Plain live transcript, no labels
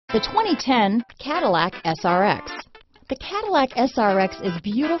The 2010 Cadillac SRX. The Cadillac SRX is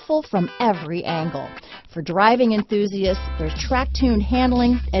beautiful from every angle. For driving enthusiasts, there's track-tuned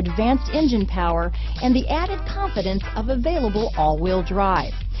handling, advanced engine power, and the added confidence of available all-wheel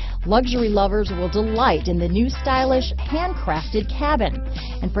drive. Luxury lovers will delight in the new stylish, handcrafted cabin.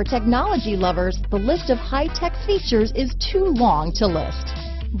 And for technology lovers, the list of high-tech features is too long to list.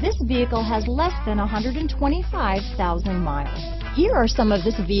 This vehicle has less than 125,000 miles. Here are some of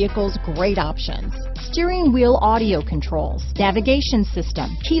this vehicle's great options: steering wheel audio controls, navigation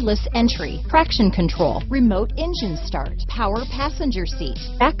system, keyless entry, traction control, remote engine start, power passenger seat,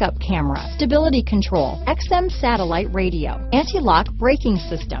 backup camera, stability control, XM satellite radio, anti-lock braking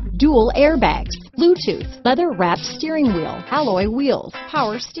system, dual airbags, Bluetooth, leather-wrapped steering wheel, alloy wheels,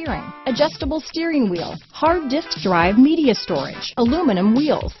 power steering, adjustable steering wheel, hard disk drive media storage, aluminum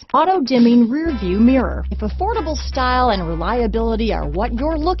wheels, auto-dimming rear view mirror. If affordable style and reliability are what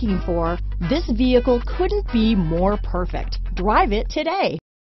you're looking for, this vehicle couldn't be more perfect. Drive it today.